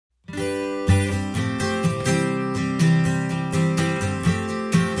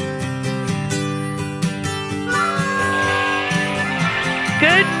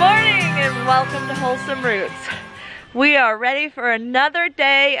welcome to Wholesome Roots. We are ready for another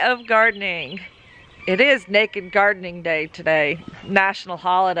day of gardening. It is Naked Gardening Day today, national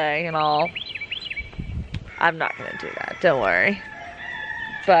holiday and all. I'm not gonna do that, don't worry.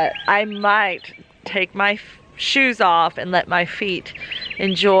 But I might take my shoes off and let my feet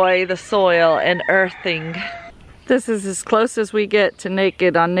enjoy the soil and earthing. This is as close as we get to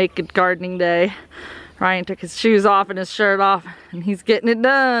naked on Naked Gardening Day. Ryan took his shoes off and his shirt off and he's getting it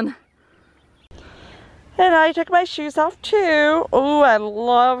done. And I took my shoes off too. Oh, I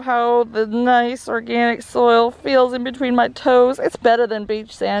love how the nice organic soil feels in between my toes. It's better than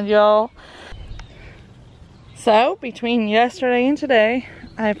beach sand, y'all. So, between yesterday and today,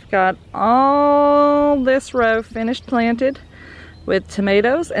 I've got all this row finished planted with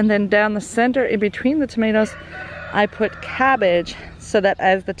tomatoes. And then down the center, in between the tomatoes, I put cabbage so that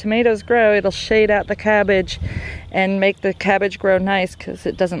as the tomatoes grow, it'll shade out the cabbage and make the cabbage grow nice because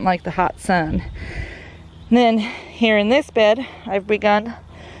it doesn't like the hot sun. And then here in this bed, I've begun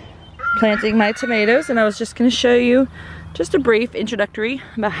planting my tomatoes, and I was just going to show you just a brief introductory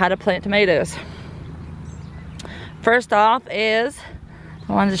about how to plant tomatoes. First off is,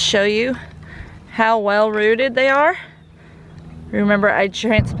 I wanted to show you how well rooted they are. Remember, I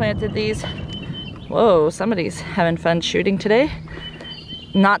transplanted these. Whoa, somebody's having fun shooting today.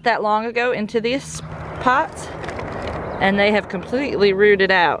 Not that long ago into these pots, and they have completely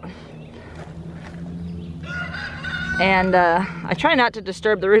rooted out. And I try not to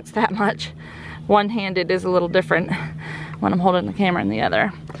disturb the roots that much. One-handed is a little different when I'm holding the camera in the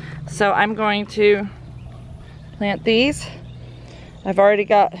other. So I'm going to plant these. I've already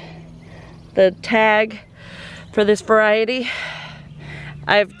got the tag for this variety.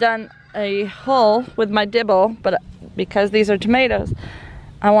 I've done a hole with my dibble, but because these are tomatoes,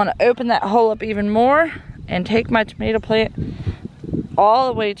 I want to open that hole up even more and take my tomato plant all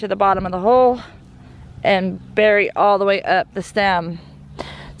the way to the bottom of the hole and bury all the way up the stem.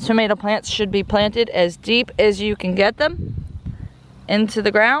 Tomato plants should be planted as deep as you can get them into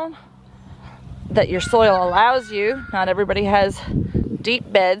the ground that your soil allows you. Not everybody has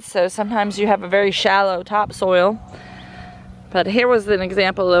deep beds, so sometimes you have a very shallow topsoil. But here was an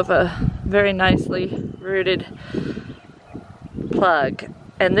example of a very nicely rooted plug.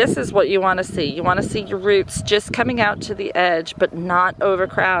 And this is what you want to see. You want to see your roots just coming out to the edge, but not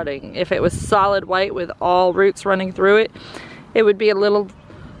overcrowding. If it was solid white with all roots running through it, it would be a little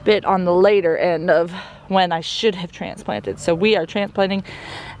bit on the later end of when I should have transplanted. So we are transplanting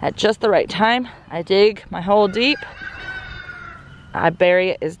at just the right time. I dig my hole deep. I bury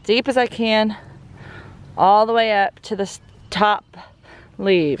it as deep as I can, all the way up to the top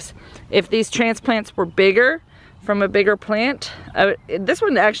leaves. If these transplants were bigger, from a bigger plant, this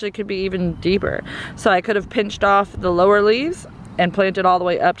one actually could be even deeper. So I could have pinched off the lower leaves and planted all the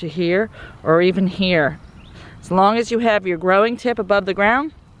way up to here, or even here. As long as you have your growing tip above the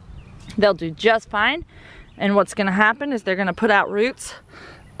ground, they'll do just fine. And what's gonna happen is they're gonna put out roots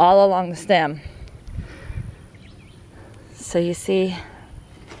all along the stem. So you see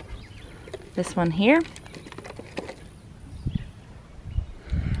this one here.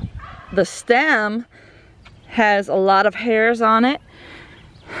 The stem has a lot of hairs on it,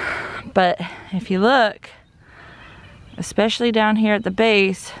 but if you look, especially down here at the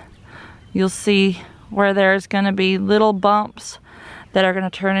base, you'll see where there's going to be little bumps that are going to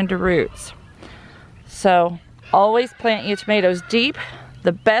turn into roots. So always plant your tomatoes deep.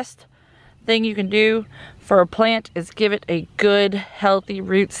 The best thing you can do for a plant is give it a good, healthy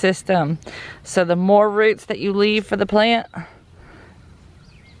root system. So the more roots that you leave for the plant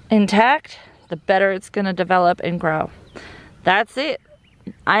intact, the better it's going to develop and grow. That's it.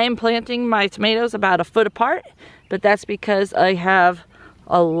 I am planting my tomatoes about 1 foot apart, but that's because I have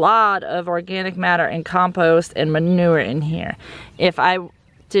a lot of organic matter and compost and manure in here. If I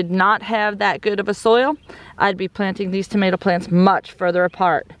did not have that good of a soil, I'd be planting these tomato plants much further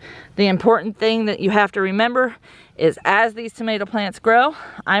apart. The important thing that you have to remember is as these tomato plants grow,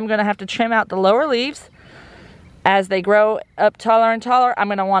 I'm going to have to trim out the lower leaves. As they grow up taller and taller, I'm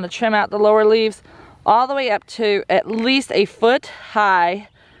going to want to trim out the lower leaves all the way up to at least 1 foot high.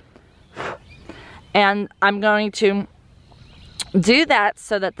 And I'm going to do that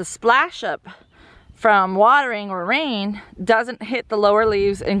so that the splash up from watering or rain doesn't hit the lower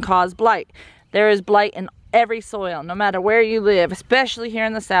leaves and cause blight. There is blight in every soil, no matter where you live, especially here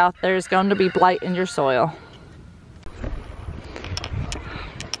in the South. There's going to be blight in your soil.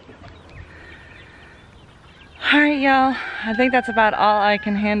 Alright y'all, I think that's about all I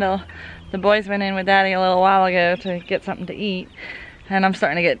can handle. The boys went in with Daddy a little while ago to get something to eat, and I'm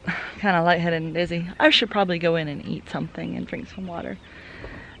starting to get kind of lightheaded and dizzy. I should probably go in and eat something and drink some water.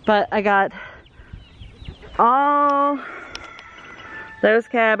 But I got all those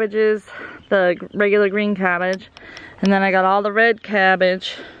cabbages, the regular green cabbage, and then I got all the red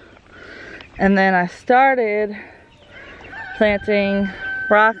cabbage, and then I started planting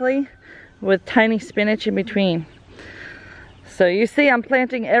broccoli with tiny spinach in between. So you see I'm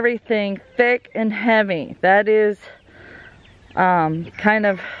planting everything thick and heavy. That is kind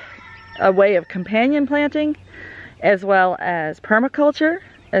of a way of companion planting, as well as permaculture,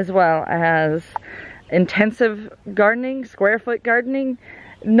 as well as intensive gardening, square foot gardening,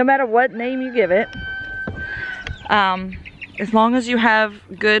 no matter what name you give it. As long as you have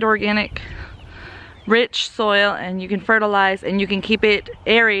good organic rich soil and you can fertilize and you can keep it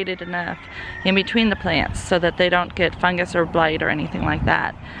aerated enough in between the plants so that they don't get fungus or blight or anything like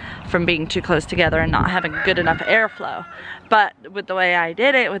that from being too close together and not having good enough airflow. But with the way I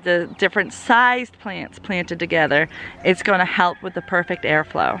did it, with the different sized plants planted together, it's going to help with the perfect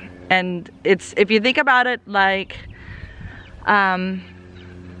airflow. And it's, if you think about it like,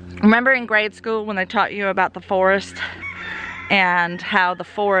 remember in grade school when they taught you about the forest and how the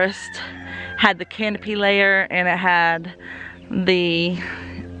forest had the canopy layer and it had the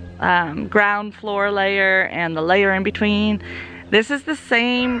ground floor layer and the layer in between? This is the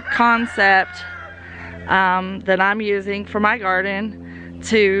same concept that I'm using for my garden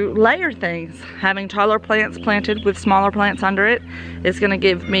to layer things. Having taller plants planted with smaller plants under it is going to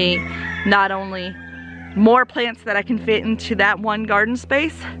give me not only more plants that I can fit into that one garden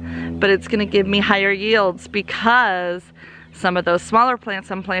space, but it's going to give me higher yields because some of those smaller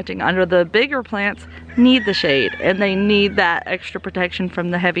plants I'm planting under the bigger plants need the shade and they need that extra protection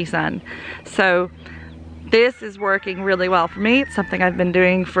from the heavy sun. So this is working really well for me. It's something I've been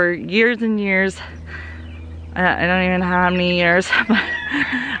doing for years and years. I don't even know how many years, but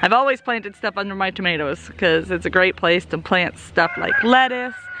I've always planted stuff under my tomatoes because it's a great place to plant stuff like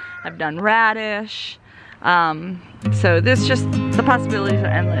lettuce. I've done radish. So this just, the possibilities are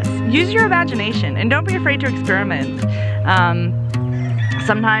endless. Use your imagination and don't be afraid to experiment.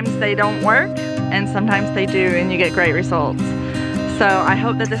 Sometimes they don't work and sometimes they do and you get great results. So I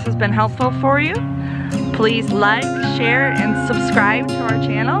hope that this has been helpful for you. Please like, share, and subscribe to our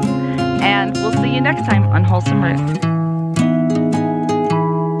channel, and we'll see you next time on Wholesome Roots.